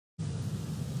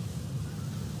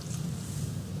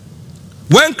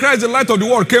When Christ, the light of the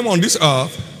world, came on this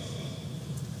earth,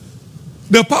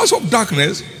 the powers of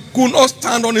darkness could not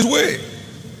stand on his way.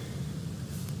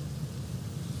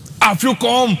 Have you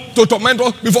come to torment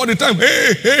us before the time?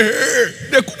 Hey, hey, hey.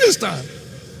 They couldn't stand.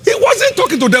 He wasn't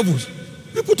talking to devils.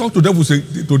 People talk to devils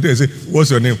today and say,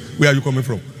 what's your name? Where are you coming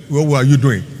from? What are you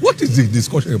doing? What is the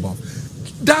discussion about?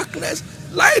 Darkness.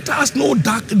 Light has no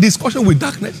discussion with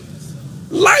darkness.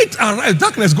 Light arrives,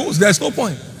 darkness goes. There's no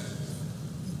point.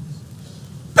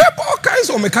 People, all kinds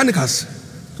of mechanicals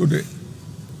today.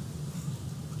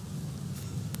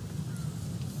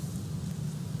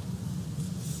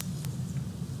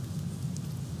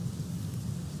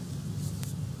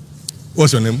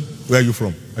 What's your name? Where are you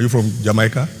from? Are you from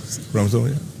Jamaica? From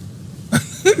somewhere?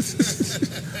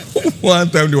 One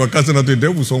time they were casting out a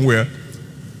devil somewhere.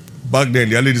 Back then,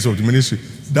 the early days of the ministry,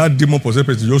 that demon-possessed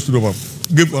person just stood up and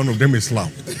gave one of them a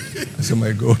slap. I said,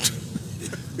 my God.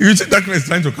 You see darkness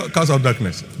trying to cast out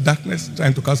darkness. Darkness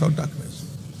trying to cast out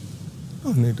darkness. I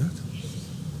don't need that.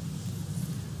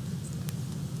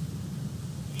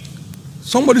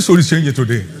 Somebody's story is changing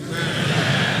today.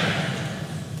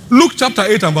 Luke chapter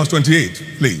 8 and verse 28,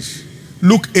 please.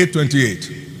 Luke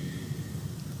 8:28.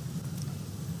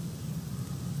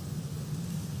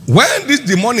 When this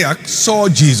demoniac saw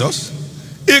Jesus,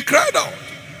 he cried out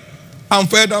and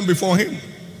fell down before him.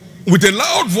 With a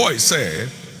loud voice said,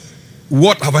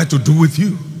 what have I to do with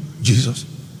you, Jesus,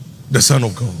 the Son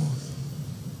of God?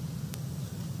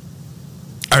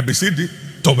 I beseech thee,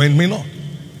 torment me not.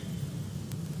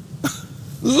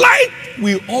 Light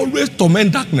will always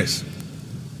torment darkness.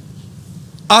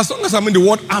 As long as I'm in the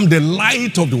world, I'm the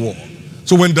light of the world.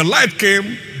 So when the light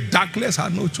came, darkness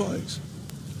had no choice.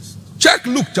 Check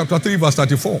Luke chapter 3 verse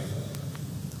 34.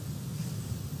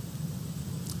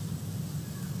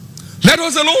 Let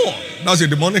us alone. That's a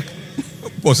demonic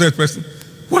possessed person.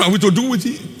 What are we to do with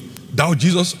thee? Thou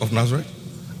Jesus of Nazareth,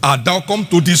 art thou come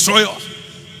to destroy us?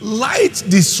 Light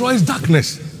destroys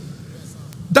darkness.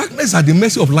 Darkness is at the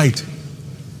mercy of light.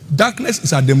 Darkness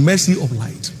is at the mercy of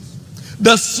light.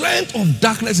 The strength of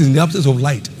darkness is in the absence of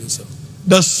light.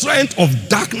 The strength of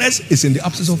darkness is in the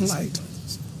absence of light.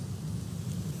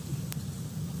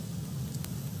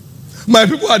 My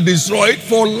people are destroyed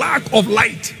for lack of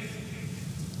light.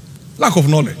 Lack of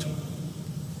knowledge.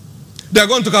 They are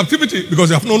going to captivity because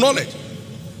they have no knowledge.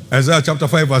 Isaiah chapter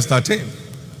 5 verse 13.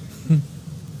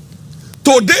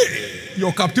 Today,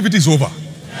 your captivity is over.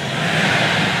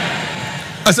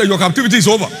 I said your captivity is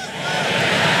over.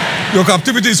 Your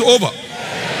captivity is over.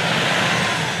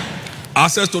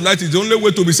 Access to light is the only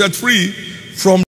way to be set free from